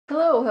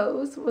Hello,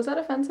 hoes. Was that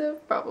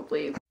offensive?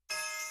 Probably.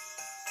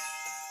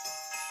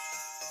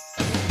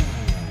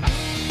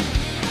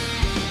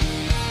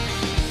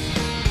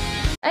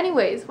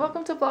 Anyways,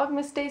 welcome to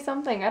Vlogmas Day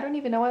something. I don't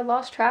even know, I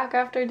lost track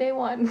after day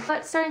one.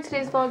 But starting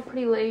today's vlog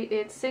pretty late.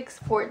 It's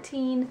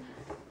 6:14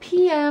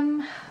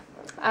 p.m.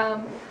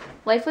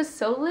 Life was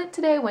so lit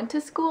today. I went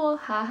to school.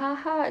 Ha ha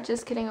ha.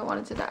 Just kidding, I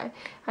wanted to die.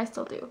 I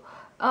still do.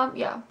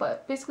 Yeah,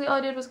 but basically all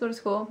I did was go to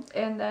school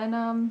and then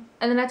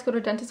I had to go to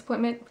a dentist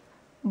appointment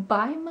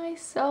by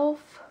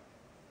myself.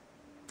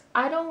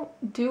 I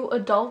don't do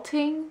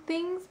adulting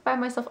things by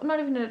myself. I'm not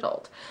even an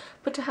adult.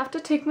 But to have to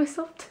take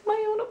myself to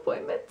my own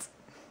appointments.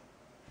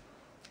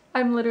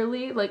 I'm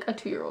literally like a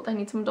 2-year-old. I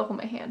need someone to hold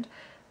my hand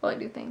while I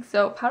do things.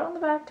 So pat on the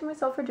back to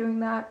myself for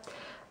doing that.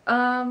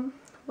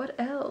 What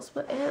else?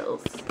 What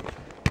else?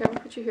 Can I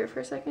put you here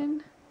for a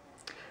second?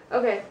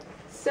 Okay,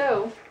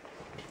 so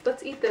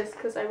let's eat this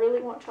because I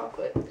really want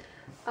chocolate.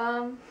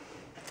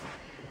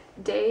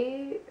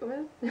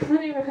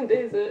 What even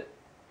day is it?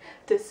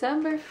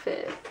 December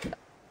 5th.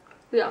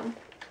 Yum.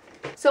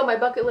 So my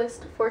bucket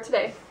list for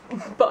today.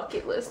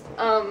 Bucket list.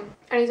 I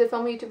need to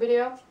film a YouTube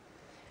video.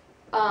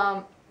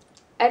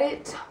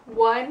 Edit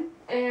one,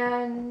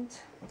 and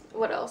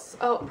what else?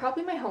 Oh,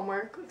 probably my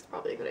homework. It's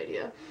probably a good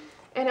idea.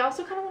 And I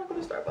also kind of want to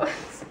go to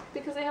Starbucks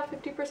because they have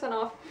 50%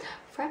 off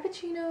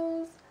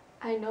frappuccinos.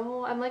 I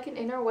know, I'm like an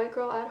inner white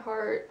girl at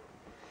heart.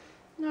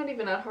 Not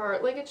even at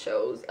heart, like it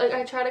shows. Like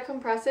I try to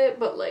compress it,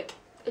 but like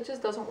it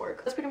just doesn't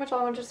work. That's pretty much all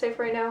I wanted to say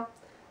for right now.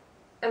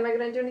 Am I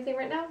gonna do anything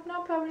right now?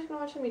 No, I'm probably just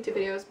gonna watch some YouTube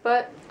videos,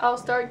 but I'll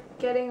start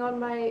getting on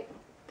my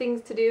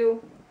things to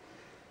do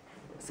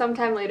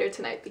sometime later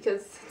tonight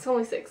because it's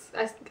only 6.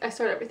 I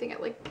start everything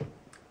at like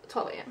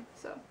 12 a.m.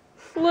 so.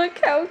 Look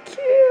how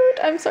cute!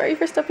 I'm sorry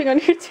for stepping on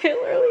your tail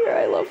earlier.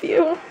 I love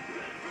you.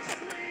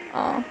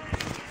 Aw.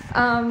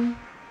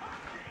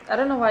 I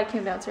don't know why I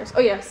came downstairs.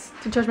 Oh yes,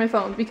 to charge my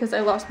phone because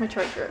I lost my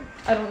charger.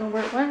 I don't know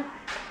where it went.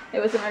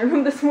 It was in my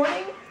room this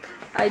morning.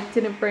 I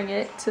didn't bring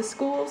it to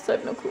school, so I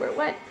have no clue where it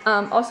went.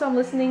 Also, I'm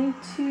listening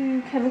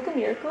to Chemical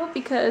Miracle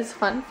because,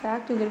 fun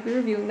fact, I'm going to be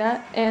reviewing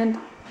that. And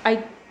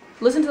I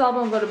listened to the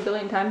album about 1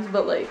 billion times,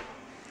 but like,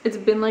 it's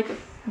been like a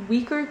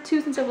week or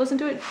 2 since I've listened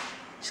to it.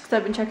 Just because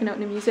I've been checking out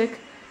new music.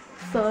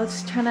 So I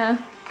was trying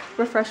to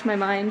refresh my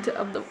mind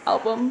of the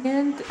album.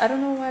 And I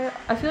don't know why,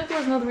 I feel like there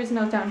was another reason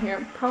I was down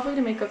here. Probably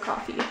to make a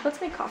coffee. Let's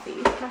make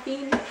coffee.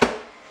 Caffeine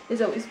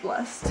is always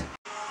blessed.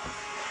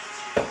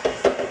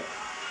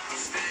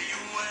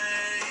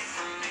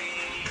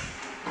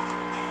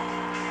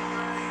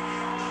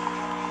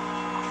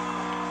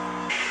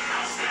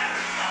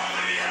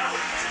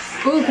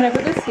 Ooh, can I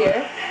put this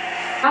here?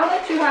 I'll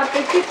let you have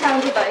 50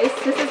 pounds of ice.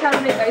 This is how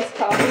to make iced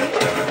coffee.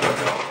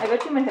 I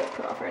bet you my hip's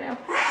cut off right now.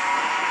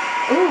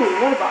 Ooh,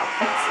 what a bop.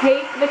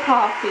 Take the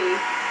coffee,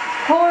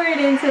 pour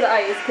it into the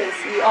ice, because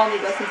you all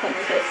need less than 10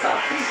 minutes iced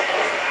coffee.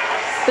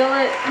 Spill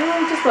it,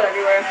 just put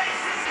everywhere.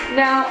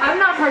 Now,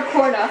 I'm not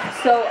hardcore enough,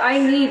 so I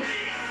need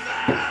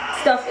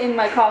stuff in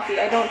my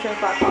coffee. I don't drink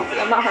black coffee.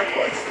 I'm not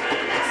hardcore.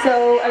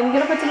 So I'm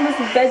gonna put some of this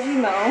veggie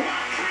milk.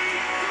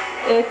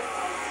 It's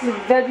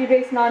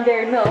veggie-based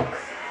non-dairy milk.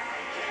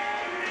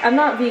 I'm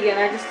not vegan,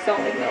 I just don't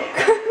like milk.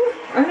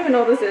 I don't even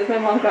know what this is. My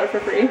mom got it for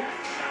free.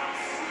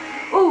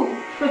 Ooh,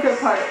 favorite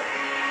part.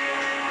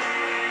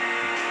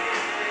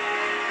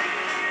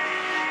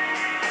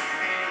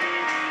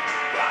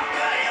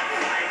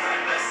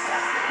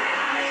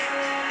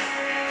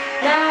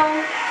 Now,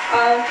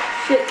 a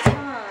shit ton.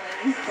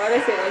 Why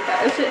did I say it like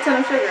that? A shit ton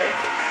of sugar.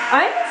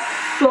 I'm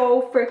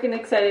so freaking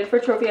excited for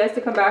Trophy Eyes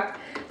to come back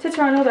to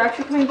Toronto. They're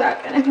actually coming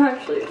back, and I'm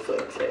actually so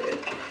excited.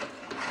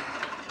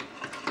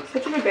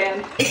 Such a good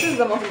band. This is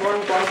the most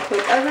boring vlog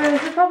clip ever.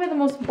 This is probably the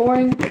most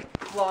boring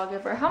vlog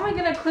ever. How am I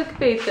gonna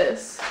clickbait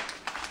this?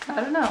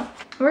 I don't know.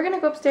 We're gonna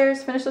go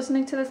upstairs, finish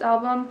listening to this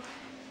album.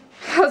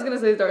 I was gonna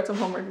say start some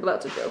homework, but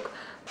that's a joke.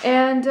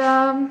 And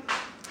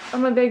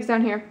my bag's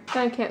down here.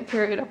 I can't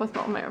carry it up with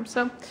all my arms,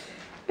 so I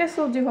guess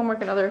we'll do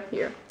homework another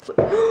year.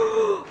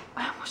 I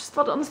almost just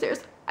fell down the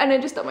stairs, and I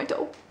just stubbed my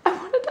toe. I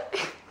wanna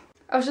die.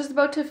 I was just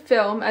about to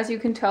film, as you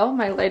can tell,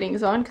 my lighting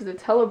is on because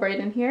it's hella bright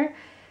in here.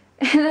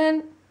 And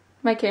then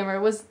my camera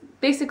was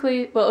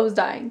basically, well, it was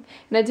dying.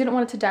 And I didn't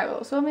want it to die while I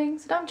was filming,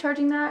 so now I'm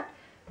charging that.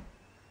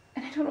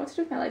 And I don't know what to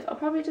do with my life. I'll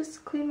probably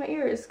just clean my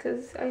ears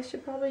because I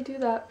should probably do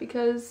that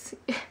because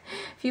if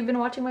you've been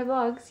watching my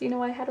vlogs, you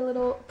know I had a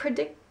little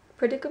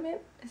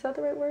predicament. Is that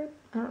the right word?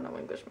 I don't know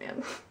English,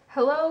 man.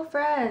 Hello,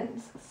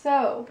 friends.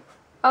 So,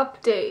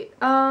 update.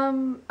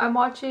 I'm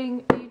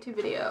watching a YouTube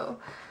video.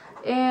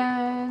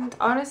 And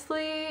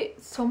honestly,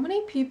 so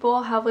many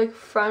people have like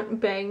front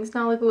bangs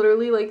now, like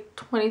literally like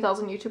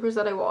 20,000 YouTubers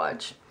that I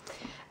watch.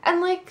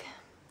 And like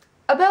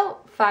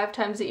about 5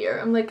 times a year,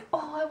 I'm like,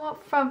 oh, I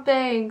want front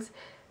bangs.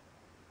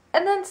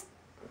 And then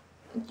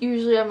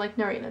usually I'm like,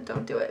 Narina,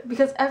 don't do it.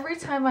 Because every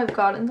time I've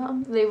gotten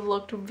them, they've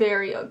looked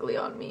very ugly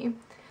on me.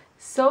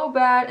 So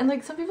bad. And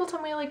like some people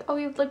tell me like, oh,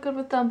 you'd look good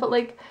with them. But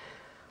like,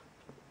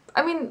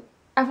 I mean,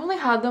 I've only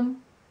had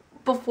them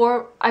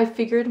before I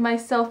figured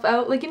myself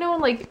out. Like, you know,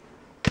 like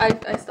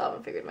I still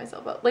haven't figured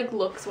myself out, like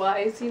looks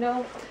wise, you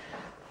know,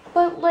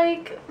 but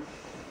like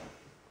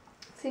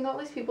seeing all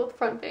these people with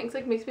front bangs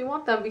like makes me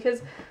want them,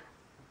 because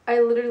I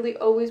literally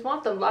always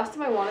want them. Last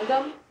time I wanted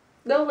them,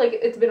 though, like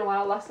it's been a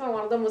while, last time I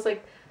wanted them was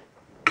like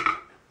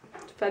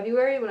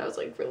February when I was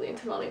like really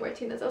into Melanie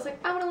Martinez. I was like,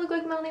 I want to look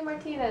like Melanie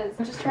Martinez.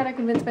 I'm just trying to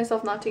convince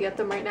myself not to get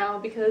them right now,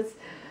 because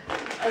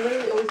I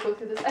literally always go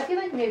through this. I feel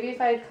like maybe if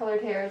I had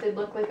colored hair they'd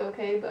look like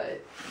okay,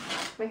 but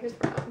my hair's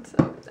brown,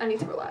 so I need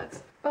to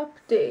relax.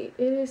 Update.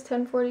 It is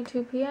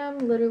 10:42 p.m.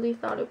 Literally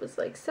thought it was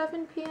like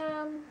 7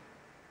 p.m.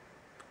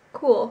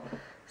 Cool.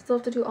 Still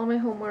have to do all my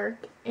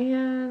homework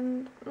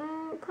and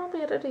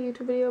probably edit a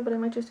YouTube video, but I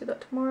might just do that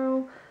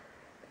tomorrow.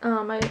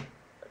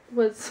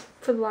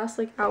 For the last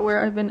like hour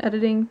I've been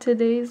editing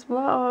today's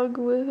vlog.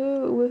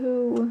 Woohoo,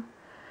 woohoo.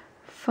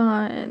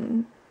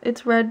 Fun.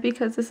 It's red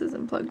because this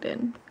isn't plugged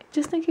in,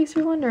 just in case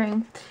you're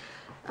wondering.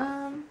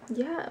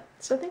 Yeah,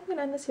 so I think I'm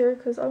gonna end this here,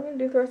 because all I'm gonna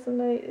do the rest of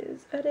the night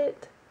is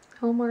edit,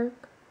 homework,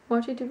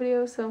 watch YouTube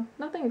videos, so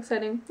nothing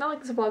exciting. Not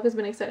like this vlog has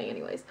been exciting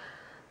anyways.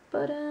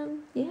 But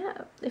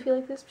yeah, if you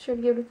like this, be sure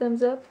to give it a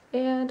thumbs up,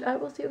 and I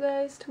will see you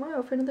guys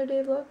tomorrow for another day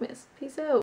of Vlogmas. Peace out.